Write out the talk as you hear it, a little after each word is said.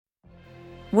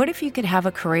What if you could have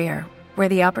a career where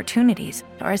the opportunities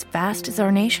are as vast as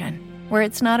our nation, where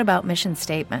it's not about mission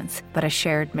statements, but a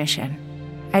shared mission?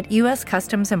 At U.S.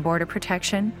 Customs and Border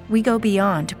Protection, we go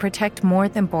beyond to protect more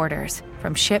than borders.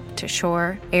 From ship to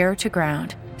shore, air to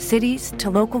ground, cities to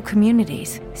local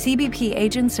communities, CBP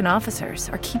agents and officers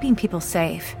are keeping people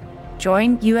safe.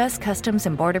 Join U.S. Customs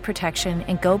and Border Protection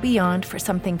and go beyond for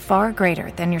something far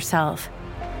greater than yourself.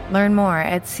 Learn more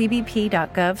at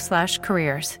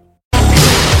cbp.gov/careers.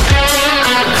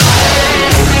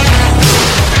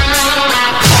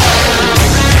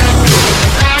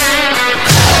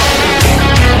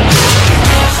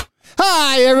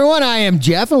 Hi everyone, I am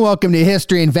Jeff and welcome to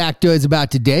History and Factoids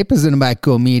About Today, presented by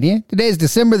Cool Media. Today is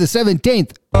December the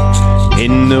 17th.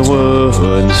 In the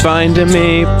woods, find a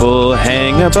maple,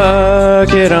 hang a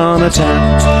bucket on a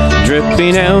tap.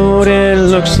 Dripping out, it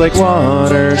looks like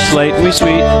water, slightly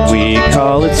sweet, we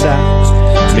call it sap.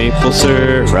 Maple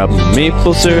syrup,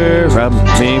 maple syrup,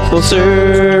 maple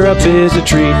syrup is a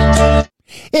treat.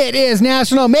 It is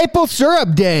National Maple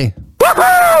Syrup Day.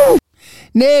 Woohoo!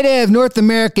 Native North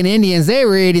American Indians, they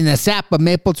were eating the sap of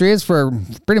maple trees for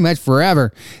pretty much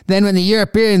forever. Then when the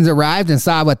Europeans arrived and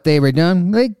saw what they were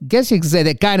doing, I guess you could say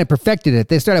they kind of perfected it.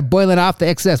 They started boiling off the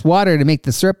excess water to make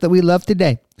the syrup that we love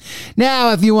today.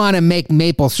 Now, if you want to make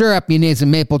maple syrup, you need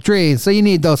some maple trees, so you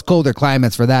need those colder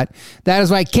climates for that. That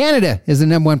is why Canada is the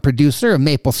 #1 producer of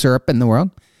maple syrup in the world.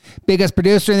 Biggest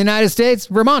producer in the United States,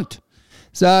 Vermont.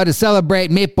 So to celebrate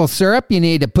maple syrup, you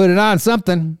need to put it on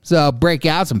something. So break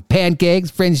out some pancakes,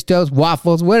 French toast,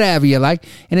 waffles, whatever you like,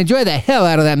 and enjoy the hell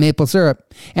out of that maple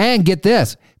syrup. And get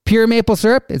this, pure maple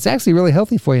syrup, it's actually really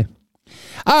healthy for you.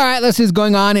 All right, let's see what's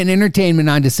going on in entertainment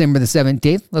on December the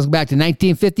 17th. Let's go back to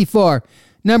 1954.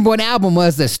 #1 album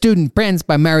was The Student Prince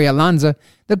by Mary Alonzo.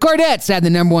 The Chordettes had the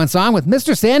 #1 song with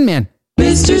Mr. Sandman.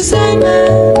 Mr. Sandman,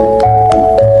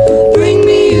 bring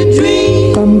me a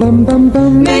dream. Bum, bum, bum,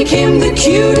 bum. Make him the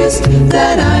cutest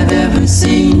that I've ever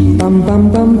seen. Bum, bum,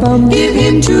 bum, bum. Give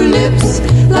him 2 lips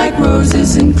like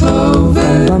roses and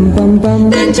clover. Bum, bum,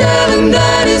 bum. Then tell him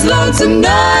that his lonesome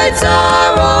nights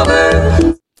are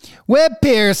over. Webb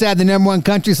Pierce had the #1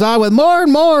 country song with More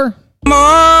and More. More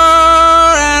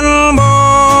and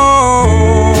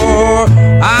more,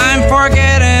 I'm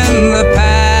forgetting the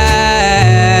past.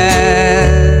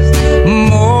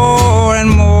 More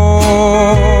and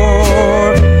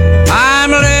more, I'm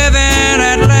living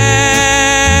at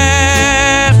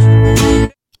last.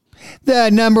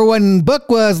 The #1 book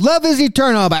was Love is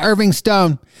Eternal by Irving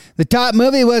Stone. The top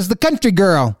movie was The Country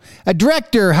Girl. A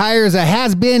director hires a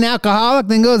has-been alcoholic,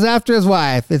 then goes after his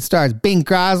wife. It stars Bing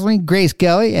Crosby, Grace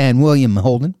Kelly, and William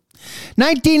Holden.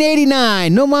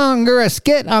 1989, no longer a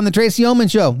skit on The Tracy Ullman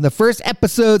Show. The first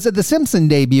episodes of The Simpsons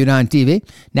debuted on TV.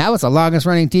 Now it's the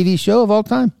longest-running TV show of all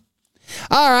time.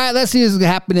 All right, let's see what's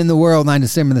happened in the world on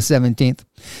December the 17th.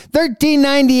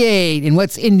 1398, in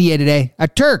what's India today, a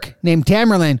Turk named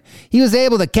Tamerlane. He was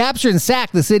able to capture and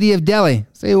sack the city of Delhi.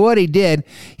 See what he did.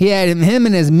 He had him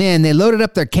and his men, they loaded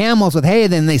up their camels with hay,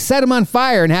 then they set them on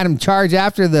fire and had them charge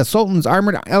after the Sultan's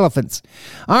armored elephants.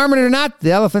 Armored or not,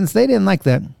 the elephants, they didn't like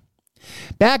that.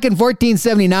 Back in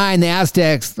 1479, the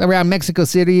Aztecs around Mexico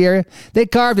City area, they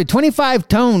carved a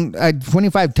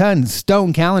 25-ton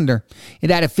stone calendar.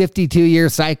 It had a 52-year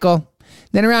cycle.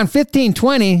 Then around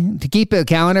 1520, to keep the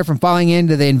calendar from falling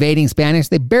into the invading Spanish,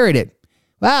 they buried it.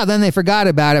 Wow, then they forgot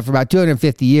about it for about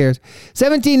 250 years.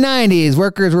 1790s,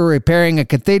 workers were repairing a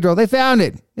cathedral. They found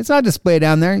it. It's on display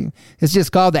down there. It's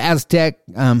just called the Aztec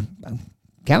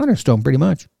calendar stone, pretty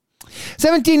much.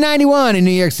 1791 in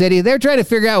New York City, they were trying to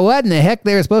figure out what in the heck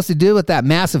they were supposed to do with that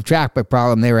massive traffic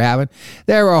problem they were having.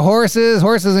 There were horses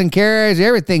and carriage,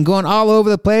 everything going all over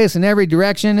the place in every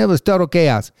direction. It was total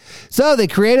chaos. So they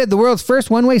created the world's first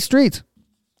one-way streets.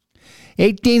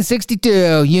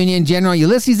 1862, Union General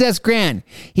Ulysses S. Grant,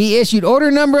 he issued Order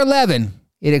Number 11.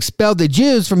 It expelled the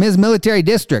Jews from his military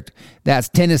district. That's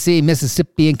Tennessee,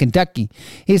 Mississippi, and Kentucky.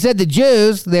 He said the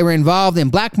Jews, they were involved in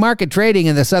black market trading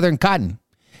in the southern cotton.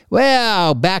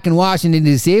 Well, back in Washington,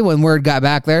 D.C., when word got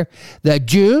back there, the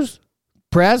Jews,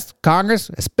 press,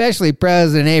 Congress, especially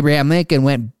President Abraham Lincoln,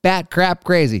 went bat crap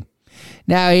crazy.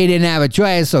 Now, he didn't have a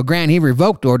choice, so Grant, he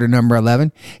revoked Order Number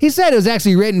 11. He said it was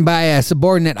actually written by a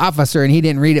subordinate officer, and he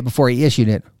didn't read it before he issued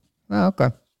it. Oh, okay.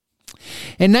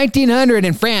 In 1900,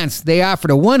 in France, they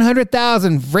offered a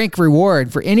 100,000 franc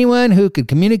reward for anyone who could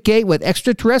communicate with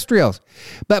extraterrestrials.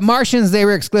 But Martians, they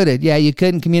were excluded. Yeah, you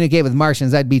couldn't communicate with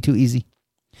Martians. That'd be too easy.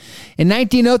 In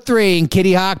 1903, in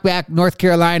Kitty Hawk, back North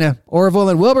Carolina, Orville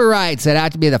and Wilbur Wright set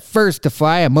out to be the first to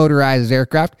fly a motorized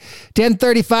aircraft.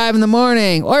 10:35 in the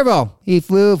morning, Orville, he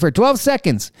flew for 12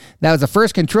 seconds. That was the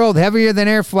first controlled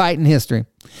heavier-than-air flight in history.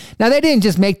 Now, they didn't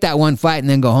just make that one flight and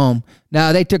then go home.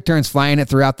 No, they took turns flying it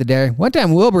throughout the day. One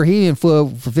time, Wilbur, he even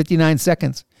flew for 59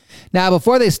 seconds. Now,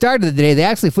 before they started the day, they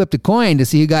actually flipped a coin to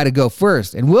see who got to go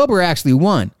first. And Wilbur actually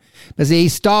won, because he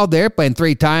stalled the airplane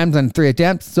 3 times on 3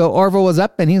 attempts. So Orville was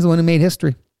up, and he's the one who made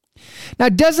history. Now,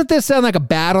 doesn't this sound like a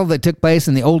battle that took place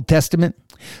in the Old Testament?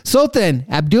 Sultan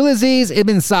Abdulaziz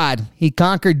ibn Saud, he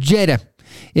conquered Jeddah.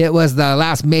 It was the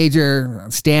last major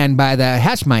stand by the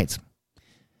Hashemites.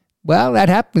 Well, that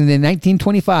happened in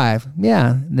 1925.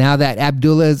 Yeah, now that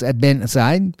Abdullah ibn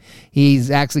Saud,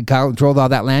 he's actually controlled all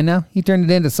that land now. He turned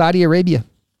it into Saudi Arabia.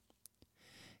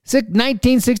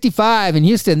 1965 in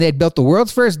Houston, they had built the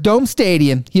world's first dome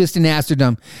stadium, Houston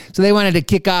Astrodome. So they wanted to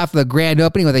kick off the grand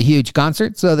opening with a huge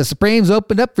concert. So the Supremes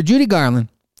opened up for Judy Garland.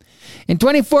 In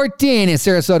 2014 in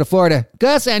Sarasota, Florida,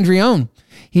 Gus Andreone,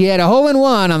 he had a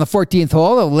hole-in-one on the 14th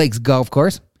hole of Lakes Golf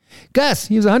Course. Gus,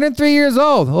 he was 103 years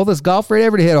old, oldest golfer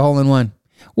ever to hit a hole-in-one.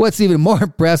 What's even more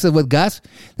impressive with Gus,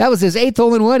 that was his 8th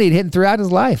hole-in-one he'd hit throughout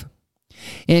his life.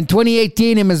 In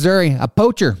 2018 in Missouri, a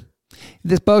poacher.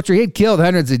 This poacher, he had killed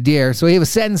hundreds of deer, so he was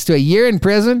sentenced to a year in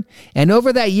prison, and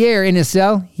over that year in his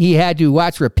cell, he had to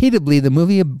watch repeatedly the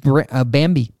movie of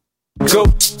Bambi. Go,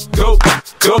 go,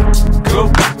 go,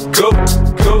 go, go,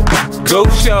 go, go,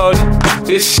 shorty.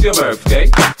 It's your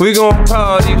birthday. We gon'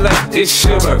 party like it's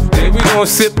your birthday. We gon'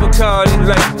 sip Bacardi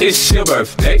like it's your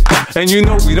birthday. And you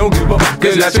know we don't give up,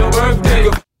 cause that's your birthday.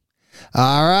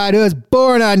 All right, who was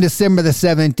born on December the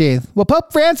 17th? Well,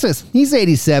 Pope Francis, he's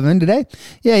 87 today.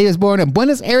 Yeah, he was born in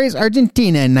Buenos Aires,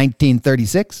 Argentina in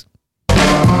 1936.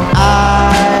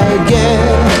 I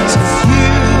guess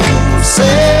you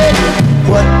said,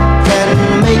 what can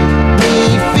make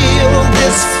me feel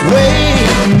this way?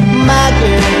 My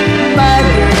girl,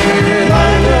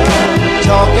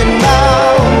 talking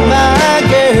about my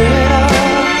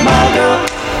girl.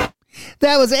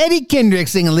 That was Eddie Kendrick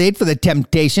singing lead for the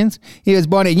Temptations. He was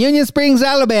born in Union Springs,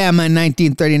 Alabama in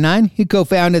 1939. He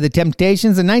co-founded the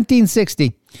Temptations in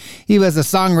 1960. He was a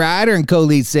songwriter and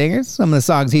co-lead singer. Some of the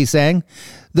songs he sang: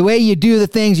 The Way You Do the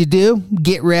Things You Do,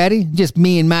 Get Ready, Just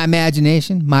Me and My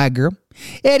Imagination, My Girl.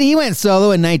 Eddie, he went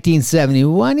solo in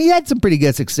 1971. He had some pretty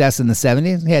good success in the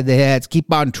 70s. He had the hits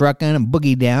Keep On Truckin' and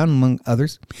Boogie Down, among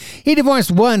others. He divorced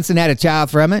once and had a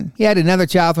child from it. He had another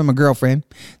child from a girlfriend.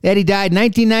 Eddie died in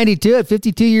 1992 at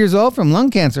 52 years old from lung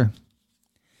cancer.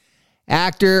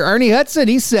 Actor Ernie Hudson,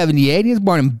 he's 78. He was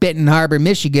born in Benton Harbor,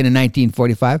 Michigan in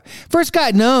 1945. First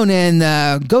got known in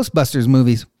the Ghostbusters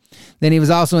movies. Then he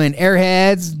was also in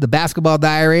Airheads, The Basketball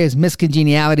Diaries, Miss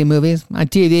Congeniality movies. On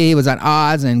TV, he was on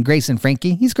Oz and Grace and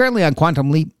Frankie. He's currently on Quantum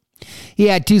Leap. He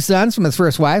had 2 sons from his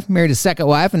first wife, married his second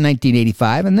wife in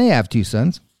 1985, and they have 2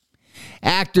 sons.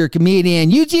 Actor,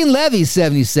 comedian Eugene Levy,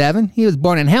 77. He was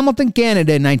born in Hamilton,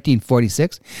 Canada in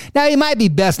 1946. Now, he might be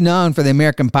best known for the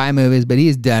American Pie movies, but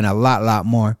he's done a lot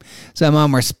more. Some of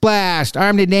them were Splashed,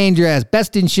 Armed and Dangerous,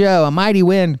 Best in Show, A Mighty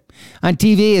Wind. On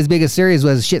TV, his biggest series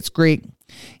was Schitt's Creek.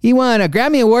 He won a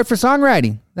Grammy Award for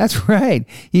songwriting. That's right.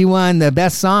 He won the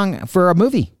best song for a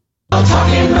movie. I'm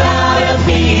talking about a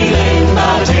feeling,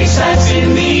 about a taste that's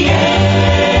in the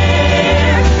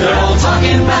air. They're all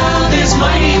talking about this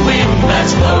mighty wind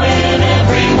that's blowing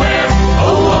everywhere.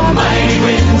 Oh, a mighty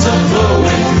wind's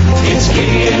a-blowing. It's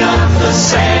kicking up the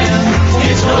sand.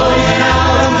 It's blowing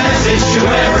out a message to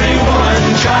everyone,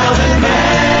 child and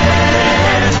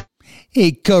man.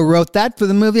 He co-wrote that for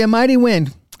the movie A Mighty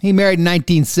Wind. He married in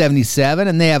 1977,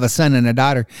 and they have a son and a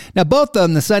daughter. Now, both of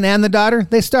them, the son and the daughter,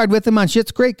 they starred with him on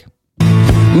Schitt's Creek.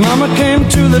 Mama came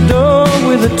to the door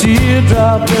with a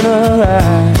teardrop in her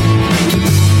eye.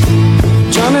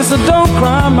 Johnny said, don't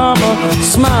cry, Mama,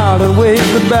 smiled and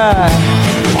waved goodbye.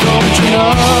 Don't you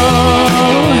know?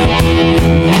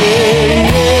 Yeah,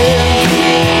 yeah.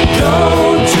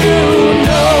 Don't you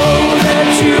know that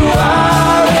you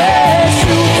are a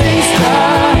shooting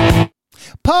star?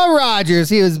 Paul Rogers,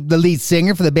 he was the lead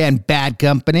singer for the band Bad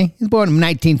Company. He was born in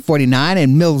 1949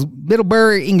 in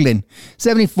Middlebury, England.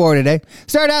 74 today.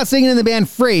 Started out singing in the band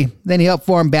Free. Then he helped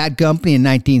form Bad Company in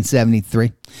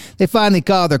 1973. They finally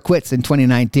called their quits in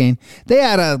 2019.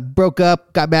 They broke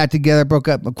up, got back together, broke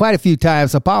up quite a few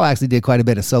times. So Paul actually did quite a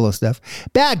bit of solo stuff.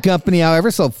 Bad Company,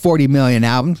 however, sold 40 million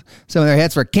albums. Some of their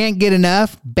hits were Can't Get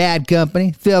Enough, Bad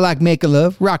Company, Feel Like Making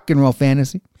Love, Rock and Roll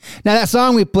Fantasy. Now, that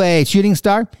song we play, Shooting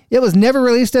Star, it was never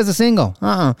released as a single.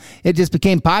 It just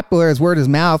became popular as word of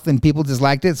mouth, and people just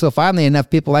liked it. So finally, enough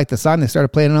people liked the song, they started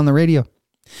playing it on the radio.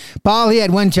 Paul, he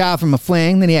had 1 child from a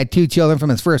fling. Then he had 2 children from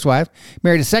his first wife.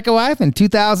 Married his second wife in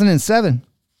 2007.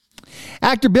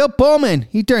 Actor Bill Pullman,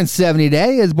 he turned 70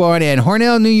 today. He was born in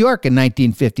Hornell, New York in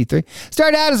 1953.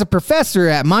 Started out as a professor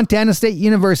at Montana State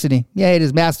University. Yeah, he had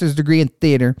his master's degree in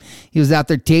theater. He was out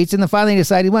there teaching, and finally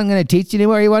decided he wasn't going to teach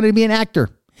anymore. He wanted to be an actor.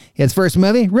 His first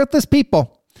movie, Ruthless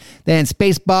People. Then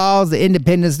Spaceballs, the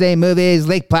Independence Day movies,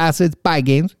 Lake Placid, Spy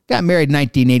Games. Got married in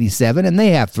 1987, and they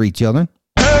have 3 children.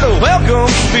 Heard a welcome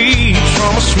speech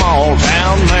from a small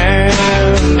town man.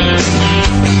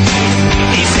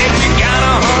 He said you got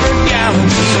 100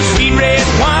 gallons of sweet red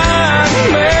wine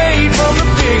made from the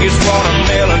biggest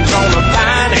watermelons on the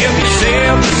vine. Help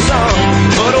yourself to some,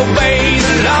 but obey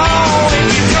the law. If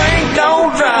you drink,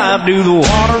 don't drive, do the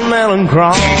watermelon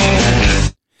crawl.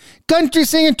 Country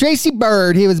singer Tracy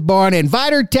Byrd. He was born in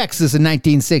Vidor, Texas in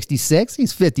 1966.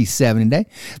 He's 57 today.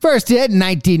 First hit in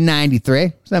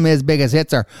 1993. Some of his biggest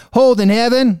hits are Hold in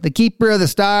Heaven, The Keeper of the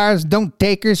Stars, Don't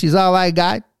Take Her, She's All I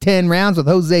Got, 10 Rounds with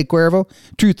Jose Cuervo,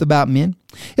 Truth About Men.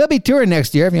 He'll be touring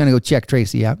next year if you want to go check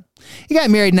Tracy out. He got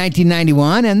married in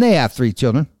 1991, and they have 3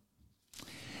 children.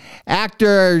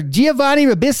 Actor Giovanni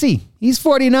Ribisi. He's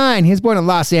 49. He was born in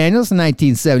Los Angeles in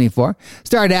 1974.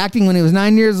 Started acting when he was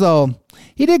 9 years old.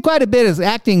 He did quite a bit of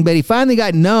acting, but he finally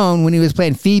got known when he was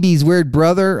playing Phoebe's weird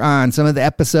brother on some of the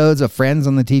episodes of Friends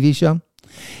on the TV show.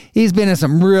 He's been in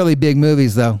some really big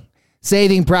movies, though.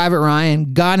 Saving Private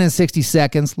Ryan, Gone in 60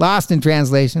 Seconds, Lost in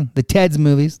Translation, the Ted's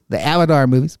movies, the Avatar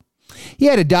movies. He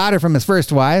had a daughter from his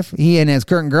first wife. He and his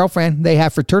current girlfriend, they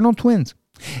have fraternal twins.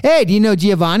 Hey, do you know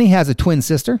Giovanni has a twin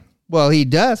sister? Well, he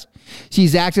does.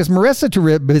 She's actress Marissa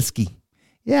Trubisky.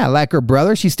 Yeah, like her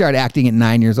brother, she started acting at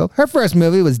 9 years old. Her first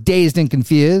movie was Dazed and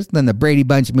Confused, then the Brady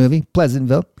Bunch movie,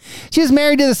 Pleasantville. She was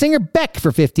married to the singer Beck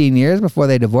for 15 years before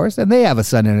they divorced, and they have a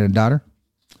son and a daughter.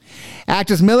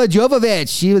 Actress Milla Jovovich,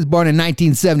 she was born in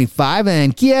 1975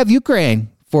 in Kiev, Ukraine,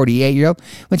 48-year-old.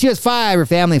 When she was 5, her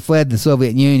family fled the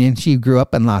Soviet Union. She grew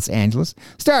up in Los Angeles,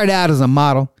 started out as a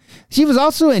model. She was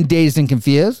also in Dazed and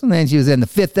Confused, and then she was in The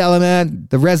Fifth Element,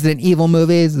 the Resident Evil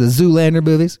movies, the Zoolander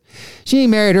movies. She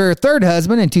married her third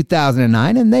husband in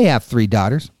 2009, and they have 3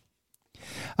 daughters.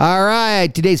 All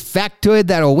right, today's factoid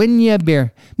that'll win you a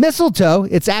beer. Mistletoe,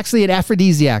 it's actually an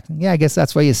aphrodisiac. Yeah, I guess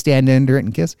that's why you stand under it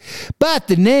and kiss. But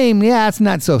the name, yeah, it's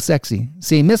not so sexy.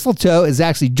 See, mistletoe is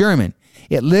actually German.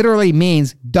 It literally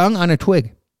means dung on a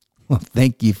twig. Well,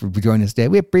 thank you for joining us today.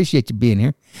 We appreciate you being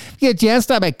here. If you get a chance,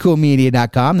 stop at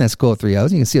coolmedia.com. That's cool 3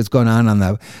 O's. You can see what's going on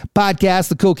the podcast,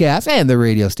 the Coolcast, and the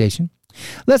radio station.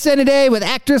 Let's end today with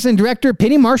actress and director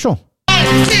Penny Marshall. 1, 2,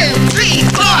 3,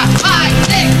 4, 5,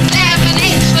 6, 7,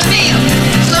 8, Schlemiel,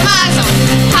 Schlemazel,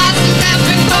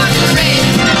 Hasenpfeffer, Incorporated.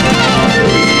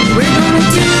 We're gonna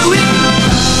do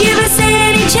it. Give us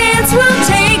any chance, we'll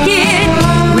take it.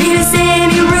 Read us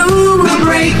any rule, we'll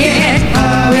break it.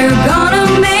 We're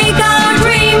gonna make our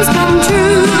dreams come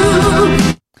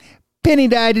true. Penny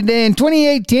died today in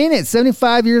 2018 at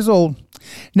 75 years old.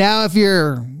 Now, if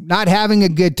you're not having a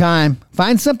good time,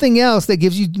 find something else that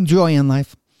gives you joy in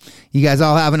life. You guys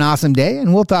all have an awesome day,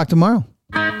 and we'll talk tomorrow.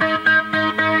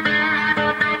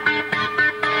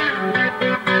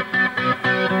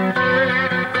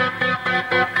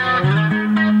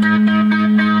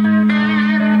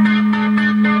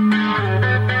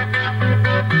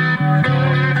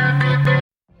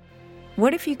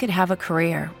 What if you could have a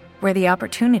career where the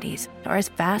opportunities are as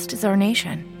vast as our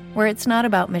nation, where it's not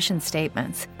about mission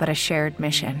statements, but a shared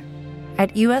mission?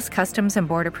 At U.S. Customs and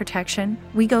Border Protection,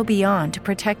 we go beyond to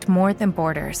protect more than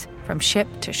borders. From ship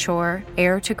to shore,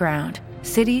 air to ground,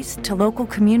 cities to local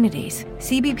communities,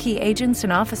 CBP agents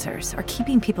and officers are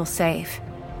keeping people safe.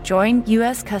 Join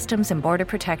U.S. Customs and Border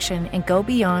Protection and go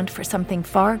beyond for something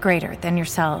far greater than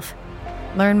yourself.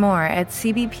 Learn more at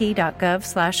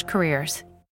cbp.gov/careers.